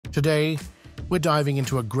Today, we're diving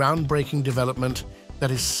into a groundbreaking development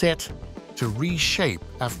that is set to reshape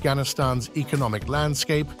Afghanistan's economic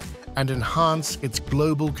landscape and enhance its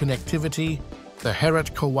global connectivity, the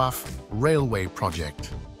Herat-Khawaf Railway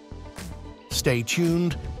Project. Stay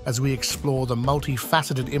tuned as we explore the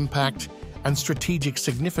multifaceted impact and strategic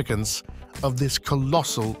significance of this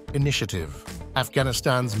colossal initiative.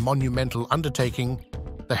 Afghanistan's monumental undertaking,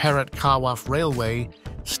 the Herat-Khawaf Railway,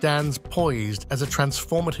 stands poised as a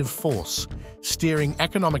transformative force, steering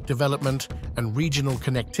economic development and regional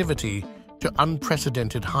connectivity to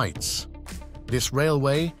unprecedented heights. This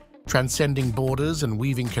railway, transcending borders and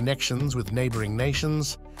weaving connections with neighboring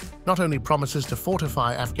nations, not only promises to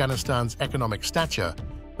fortify Afghanistan's economic stature,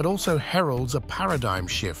 but also heralds a paradigm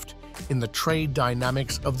shift in the trade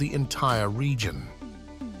dynamics of the entire region.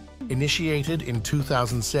 Initiated in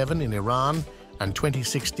 2007 in Iran and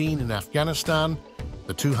 2016 in Afghanistan,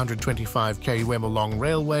 the 225 km long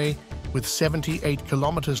railway, with 78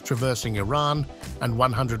 kilometers traversing Iran and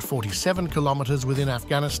 147 kilometers within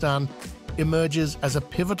Afghanistan, emerges as a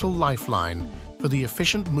pivotal lifeline for the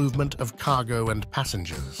efficient movement of cargo and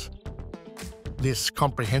passengers. This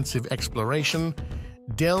comprehensive exploration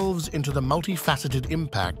delves into the multifaceted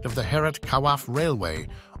impact of the Herat-Khawaf Railway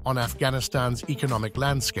on Afghanistan's economic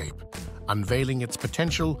landscape, unveiling its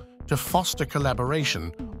potential to foster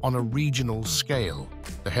collaboration on a regional scale.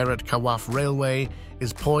 The Herat-Khawaf Railway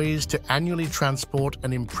is poised to annually transport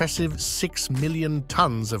an impressive 6 million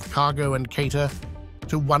tons of cargo and cater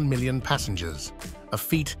to 1 million passengers, a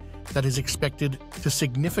feat that is expected to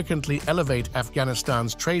significantly elevate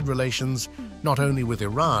Afghanistan's trade relations not only with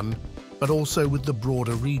Iran, but also with the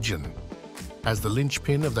broader region. As the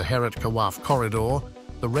linchpin of the Herat-Khawaf corridor,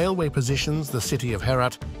 the railway positions the city of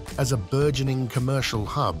Herat as a burgeoning commercial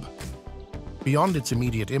hub. Beyond its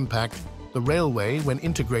immediate impact, the railway, when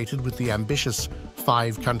integrated with the ambitious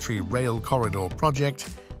 5-country rail corridor project,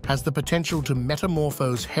 has the potential to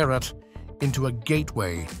metamorphose Herat into a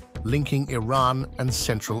gateway linking Iran and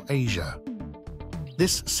Central Asia.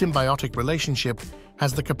 This symbiotic relationship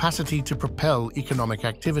has the capacity to propel economic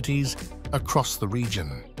activities across the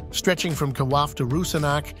region. Stretching from Khawaf to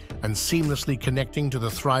Rusanak and seamlessly connecting to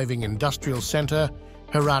the thriving industrial center,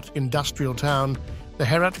 Herat Industrial Town, the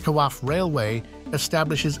Herat-Khawaf Railway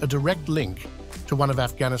establishes a direct link to one of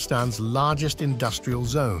Afghanistan's largest industrial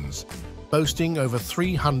zones, boasting over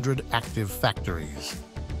 300 active factories.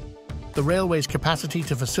 The railway's capacity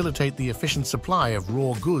to facilitate the efficient supply of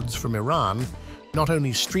raw goods from Iran not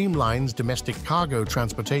only streamlines domestic cargo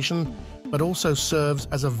transportation, but also serves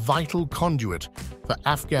as a vital conduit for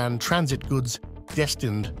Afghan transit goods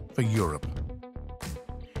destined for Europe.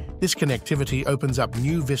 This connectivity opens up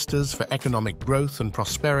new vistas for economic growth and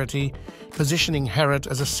prosperity, positioning Herat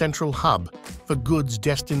as a central hub for goods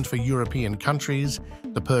destined for European countries,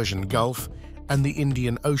 the Persian Gulf, and the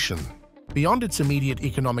Indian Ocean. Beyond its immediate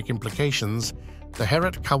economic implications, the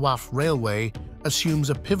Herat-Khawaf Railway assumes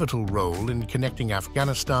a pivotal role in connecting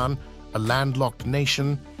Afghanistan, a landlocked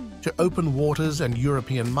nation, to open waters and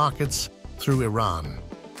European markets through Iran.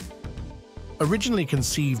 Originally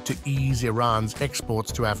conceived to ease Iran's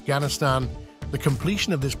exports to Afghanistan, the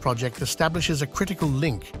completion of this project establishes a critical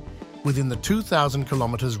link within the 2,000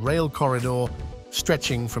 kilometers rail corridor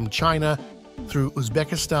stretching from China through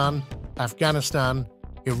Uzbekistan, Afghanistan,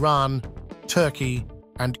 Iran, Turkey,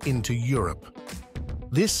 and into Europe.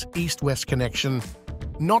 This east-west connection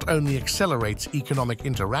not only accelerates economic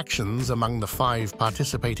interactions among the 5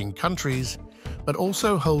 participating countries, but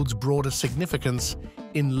also holds broader significance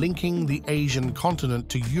in linking the Asian continent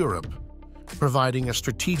to Europe, providing a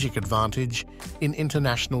strategic advantage in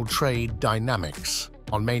international trade dynamics.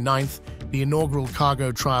 On May 9th, the inaugural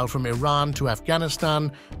cargo trial from Iran to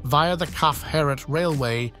Afghanistan via the Khaf-Herat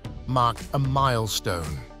Railway marked a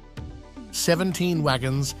milestone. 17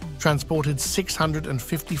 wagons transported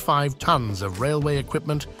 655 tons of railway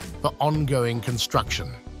equipment for ongoing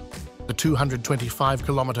construction. The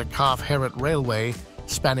 225-kilometer Khaf-Herat Railway,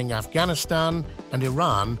 spanning Afghanistan and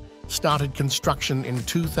Iran, started construction in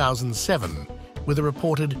 2007 with a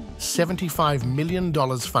reported $75 million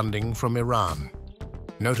funding from Iran.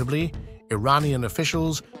 Notably, Iranian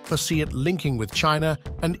officials foresee it linking with China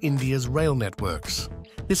and India's rail networks.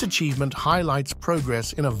 This achievement highlights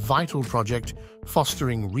progress in a vital project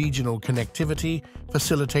fostering regional connectivity,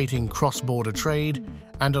 facilitating cross-border trade,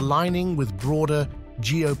 and aligning with broader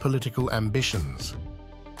geopolitical ambitions.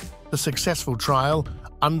 The successful trial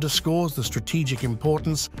underscores the strategic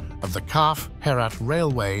importance of the Khaf-Herat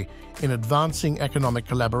Railway in advancing economic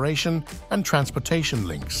collaboration and transportation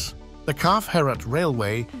links. The Khaf-Herat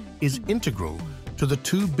Railway is integral to the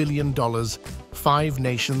 $2 billion 5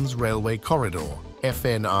 Nations Railway Corridor,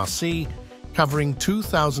 FNRC, covering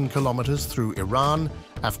 2,000 kilometers through Iran,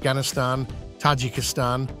 Afghanistan,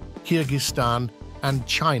 Tajikistan, Kyrgyzstan, and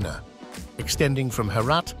China, extending from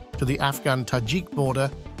Herat to the Afghan-Tajik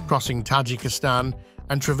border, crossing Tajikistan,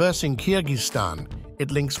 and traversing Kyrgyzstan.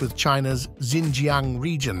 It links with China's Xinjiang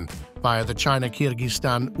region via the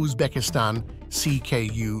China-Kyrgyzstan-Uzbekistan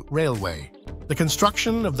CKU railway. The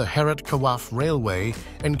construction of the Herat-Khawaf railway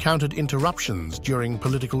encountered interruptions during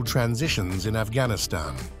political transitions in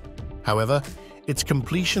Afghanistan. However, its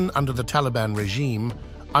completion under the Taliban regime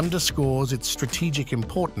underscores its strategic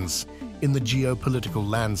importance in the geopolitical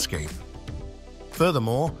landscape.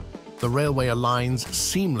 Furthermore, the railway aligns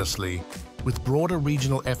seamlessly with broader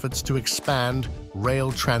regional efforts to expand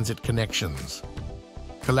rail transit connections.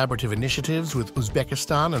 Collaborative initiatives with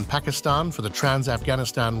Uzbekistan and Pakistan for the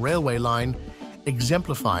Trans-Afghanistan railway line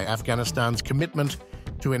exemplify Afghanistan's commitment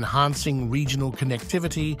to enhancing regional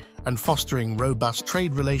connectivity and fostering robust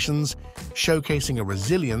trade relations, showcasing a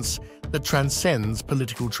resilience that transcends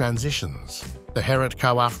political transitions. The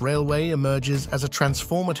Herat-Khawaf Railway emerges as a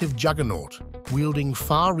transformative juggernaut, wielding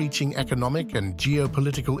far-reaching economic and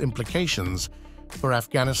geopolitical implications for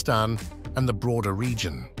Afghanistan and the broader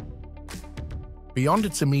region. Beyond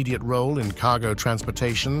its immediate role in cargo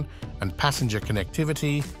transportation and passenger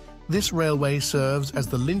connectivity, this railway serves as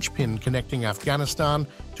the linchpin connecting Afghanistan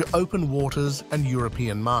to open waters and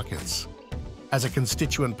European markets. As a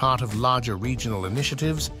constituent part of larger regional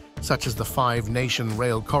initiatives, such as the Five-Nation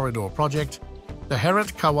Rail Corridor project, the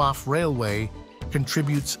Herat-Khawaf Railway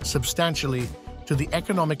contributes substantially to the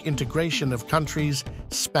economic integration of countries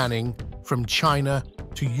spanning from China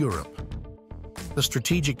to Europe. The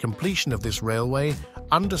strategic completion of this railway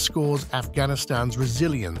underscores Afghanistan's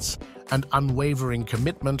resilience and unwavering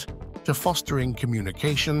commitment to fostering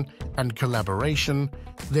communication and collaboration,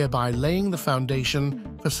 thereby laying the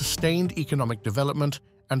foundation for sustained economic development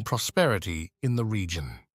and prosperity in the region.